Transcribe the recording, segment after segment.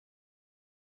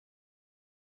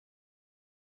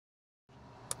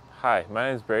Hi, my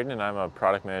name is Braden and I'm a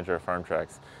product manager at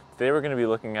FarmTRX. Today we're going to be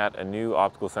looking at a new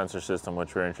optical sensor system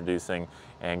which we're introducing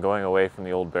and going away from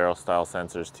the old barrel style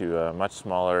sensors to a much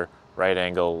smaller right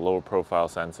angle, lower profile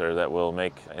sensor that will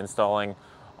make installing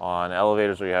on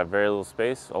elevators where you have very little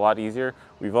space a lot easier.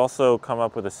 We've also come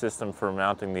up with a system for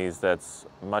mounting these that's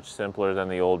much simpler than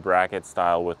the old bracket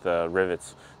style with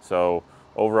rivets. So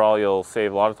overall you'll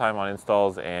save a lot of time on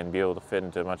installs and be able to fit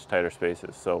into much tighter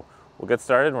spaces. So we'll get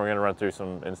started and we're going to run through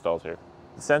some installs here.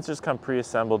 The sensors come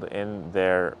pre-assembled in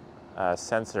their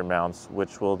sensor mounts,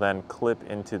 which will then clip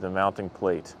into the mounting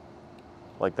plate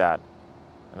like that.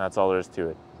 And that's all there is to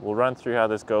it. We'll run through how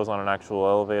this goes on an actual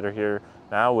elevator here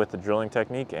now with the drilling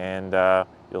technique, and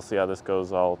you'll see how this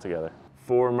goes all together.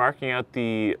 For marking out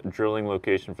the drilling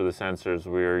location for the sensors,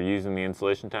 we're using the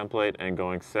installation template and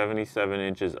going 77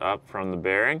 inches up from the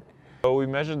bearing. So we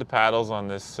measured the paddles on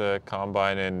this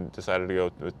combine and decided to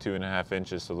go with 2.5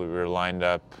 inches so that we were lined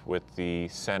up with the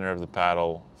center of the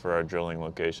paddle for our drilling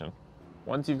location.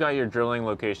 Once you've got your drilling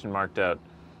location marked out,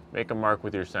 make a mark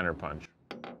with your center punch.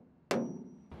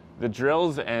 The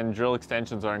drills and drill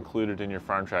extensions are included in your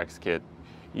FarmTRX kit.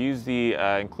 Use the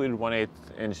included 1/8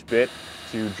 inch bit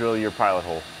to drill your pilot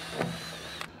hole.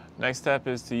 Next step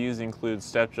is to use the included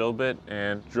step drill bit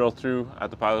and drill through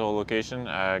at the pilot hole location.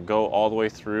 Go all the way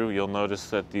through. You'll notice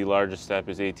that the largest step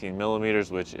is 18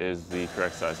 millimeters, which is the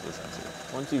correct size of the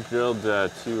sensor. Once you've drilled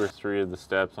 2 or 3 of the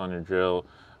steps on your drill,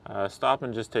 stop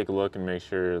and just take a look and make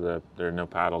sure that there are no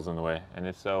paddles in the way. And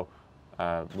if so,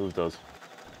 move those.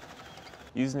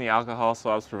 Using the alcohol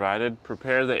swabs provided,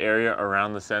 prepare the area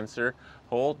around the sensor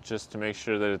hole just to make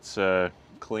sure that it's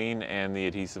clean and the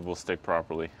adhesive will stick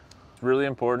properly. It's really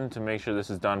important to make sure this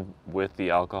is done with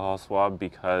the alcohol swab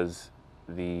because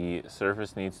the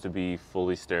surface needs to be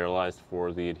fully sterilized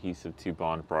for the adhesive to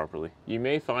bond properly. You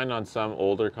may find on some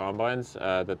older combines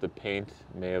that the paint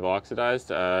may have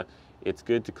oxidized. It's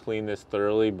good to clean this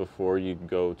thoroughly before you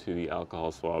go to the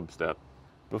alcohol swab step.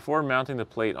 Before mounting the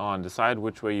plate on, decide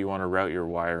which way you want to route your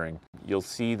wiring. You'll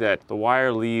see that the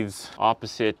wire leaves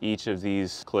opposite each of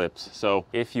these clips. So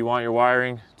if you want your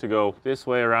wiring to go this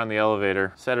way around the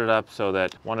elevator, set it up so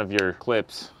that one of your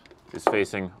clips is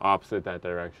facing opposite that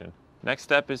direction. Next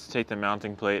step is to take the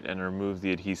mounting plate and remove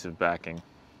the adhesive backing.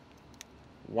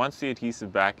 Once the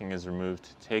adhesive backing is removed,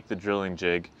 take the drilling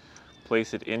jig,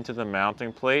 place it into the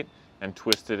mounting plate and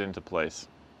twist it into place.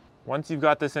 Once you've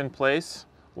got this in place,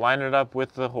 line it up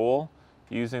with the hole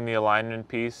using the alignment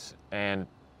piece and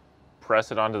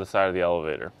press it onto the side of the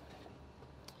elevator.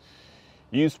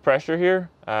 Use pressure here.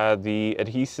 The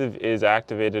adhesive is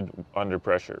activated under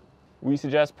pressure. We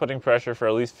suggest putting pressure for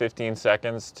at least 15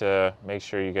 seconds to make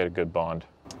sure you get a good bond.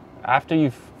 After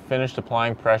you've finished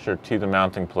applying pressure to the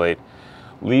mounting plate,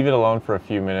 leave it alone for a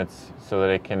few minutes so that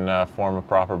it can form a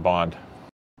proper bond.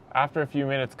 After a few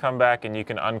minutes, come back and you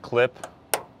can unclip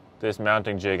this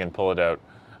mounting jig and pull it out.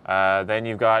 Then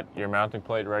you've got your mounting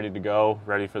plate ready to go,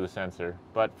 ready for the sensor.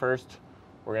 But first,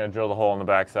 we're going to drill the hole on the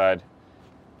backside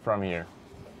from here.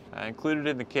 Included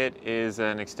in the kit is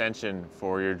an extension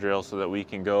for your drill so that we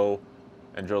can go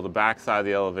and drill the backside of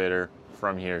the elevator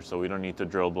from here, so we don't need to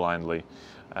drill blindly.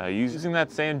 Using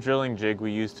that same drilling jig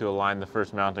we used to align the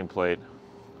first mounting plate,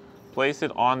 place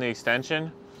it on the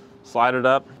extension, slide it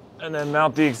up, and then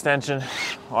mount the extension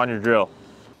on your drill.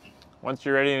 Once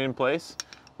you're ready and in place,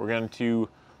 we're going to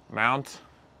mount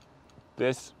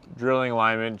this drilling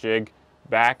alignment jig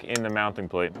back in the mounting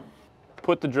plate.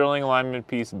 Put the drilling alignment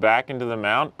piece back into the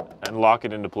mount and lock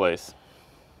it into place.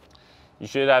 You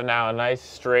should have now a nice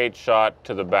straight shot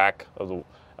to the back of the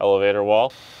elevator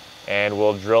wall, and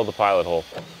we'll drill the pilot hole.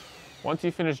 Once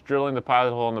you finish drilling the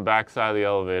pilot hole on the back side of the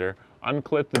elevator,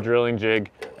 unclip the drilling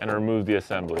jig and remove the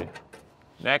assembly.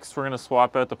 Next, we're going to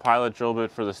swap out the pilot drill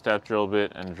bit for the step drill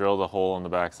bit and drill the hole on the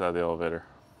back side of the elevator.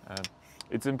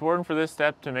 It's important for this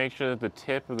step to make sure that the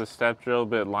tip of the step drill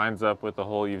bit lines up with the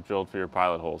hole you've drilled for your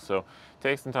pilot hole. So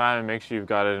take some time and make sure you've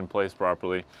got it in place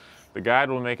properly. The guide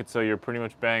will make it so you're pretty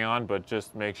much bang on, but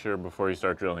just make sure before you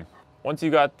start drilling. Once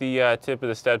you've got the tip of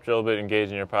the step drill bit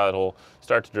engaged in your pilot hole,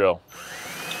 start to drill.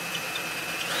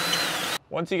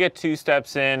 Once you get 2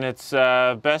 steps in, it's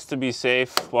best to be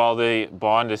safe while the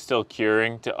bond is still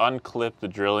curing to unclip the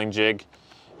drilling jig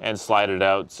and slide it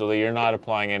out so that you're not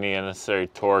applying any unnecessary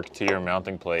torque to your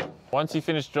mounting plate. Once you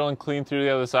finish drilling clean through the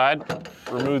other side,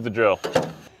 remove the drill.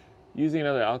 Using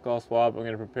another alcohol swab, I'm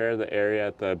going to prepare the area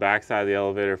at the back side of the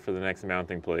elevator for the next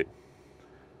mounting plate.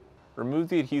 Remove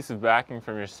the adhesive backing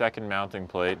from your second mounting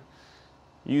plate.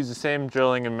 Use the same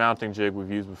drilling and mounting jig we've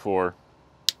used before.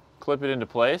 Clip it into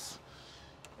place,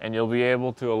 and you'll be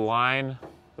able to align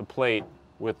the plate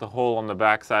with the hole on the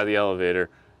back side of the elevator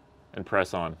and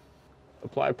press on.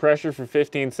 Apply pressure for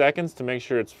 15 seconds to make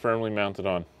sure it's firmly mounted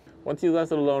on. Once you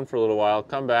left it alone for a little while,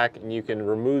 come back and you can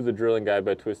remove the drilling guide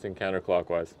by twisting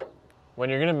counterclockwise. When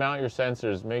you're going to mount your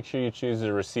sensors, make sure you choose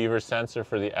the receiver sensor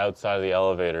for the outside of the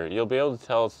elevator. You'll be able to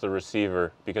tell it's the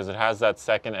receiver because it has that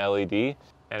second LED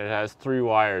and it has 3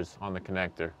 wires on the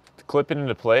connector. To clip it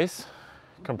into place,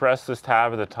 compress this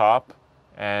tab at the top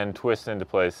and twist into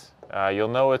place. You'll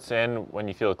know it's in when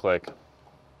you feel a click.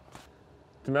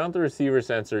 To mount the receiver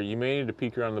sensor, you may need to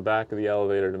peek around the back of the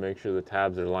elevator to make sure the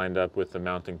tabs are lined up with the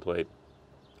mounting plate.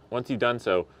 Once you've done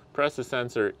so, press the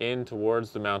sensor in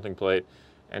towards the mounting plate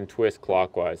and twist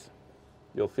clockwise.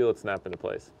 You'll feel it snap into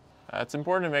place. It's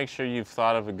important to make sure you've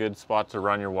thought of a good spot to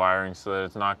run your wiring so that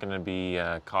it's not going to be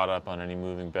caught up on any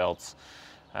moving belts.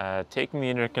 Taking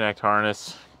the interconnect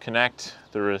harness, connect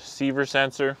the receiver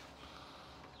sensor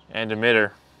and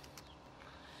emitter,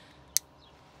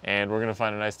 and we're going to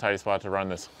find a nice tidy spot to run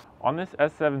this. On this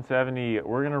S770,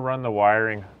 we're going to run the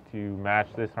wiring to match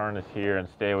this harness here and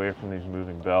stay away from these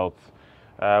moving belts.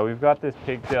 We've got this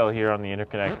pigtail here on the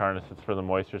interconnect harness. It's for the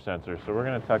moisture sensor. So we're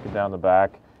going to tuck it down the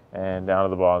back and down to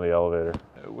the bottom of the elevator.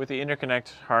 With the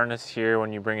interconnect harness here,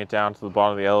 when you bring it down to the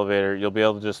bottom of the elevator, you'll be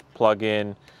able to just plug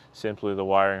in simply the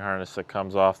wiring harness that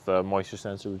comes off the moisture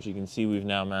sensor, which you can see we've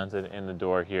now mounted in the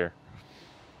door here.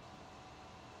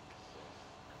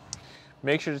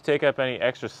 Make sure to take up any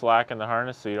extra slack in the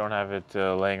harness so you don't have it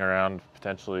laying around,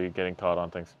 potentially getting caught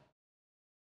on things.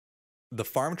 The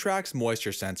FarmTRX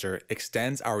moisture sensor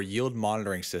extends our yield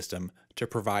monitoring system to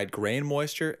provide grain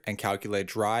moisture and calculate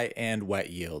dry and wet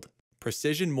yield.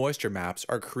 Precision moisture maps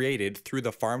are created through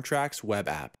the FarmTRX web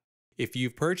app. If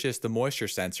you've purchased the moisture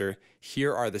sensor,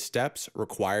 here are the steps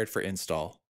required for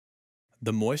install.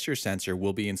 The moisture sensor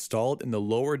will be installed in the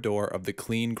lower door of the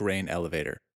clean grain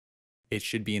elevator. It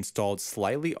should be installed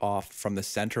slightly off from the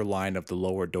center line of the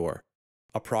lower door,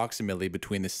 approximately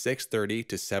between the 6:30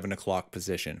 to 7 o'clock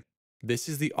position. This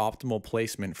is the optimal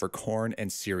placement for corn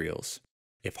and cereals.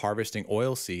 If harvesting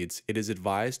oil seeds, it is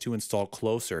advised to install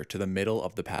closer to the middle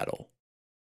of the paddle.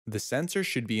 The sensor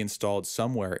should be installed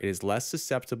somewhere it is less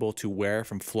susceptible to wear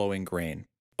from flowing grain.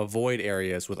 Avoid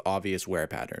areas with obvious wear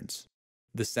patterns.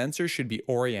 The sensor should be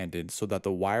oriented so that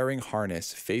the wiring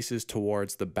harness faces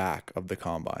towards the back of the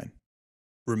combine.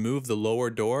 Remove the lower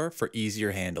door for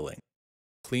easier handling.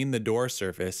 Clean the door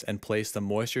surface and place the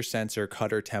moisture sensor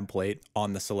cutter template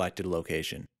on the selected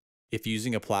location. If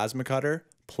using a plasma cutter,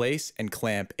 place and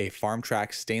clamp a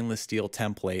FarmTRX stainless steel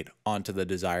template onto the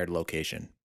desired location.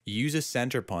 Use a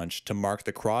center punch to mark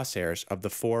the crosshairs of the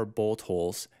 4 bolt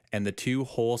holes and the 2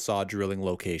 hole saw drilling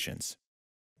locations.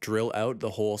 Drill out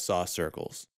the hole saw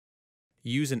circles.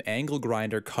 Use an angle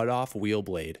grinder cut-off wheel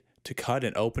blade to cut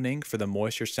an opening for the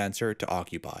moisture sensor to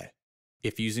occupy.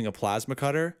 If using a plasma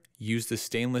cutter, use the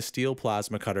stainless steel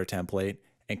plasma cutter template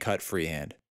and cut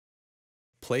freehand.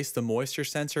 Place the moisture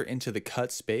sensor into the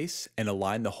cut space and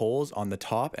align the holes on the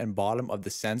top and bottom of the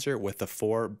sensor with the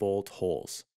 4 bolt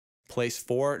holes. Place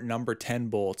 4 number 10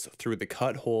 bolts through the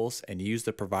cut holes and use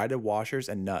the provided washers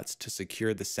and nuts to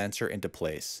secure the sensor into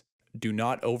place. Do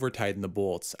not over-tighten the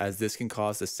bolts, as this can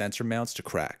cause the sensor mounts to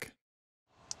crack.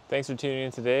 Thanks for tuning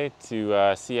in today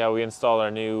to see how we install our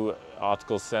new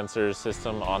optical sensor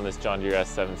system on this John Deere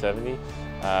S770.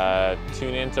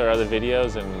 Tune into our other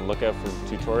videos and look out for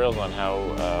tutorials on how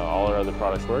all our other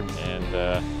products work,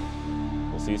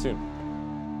 and we'll see you soon.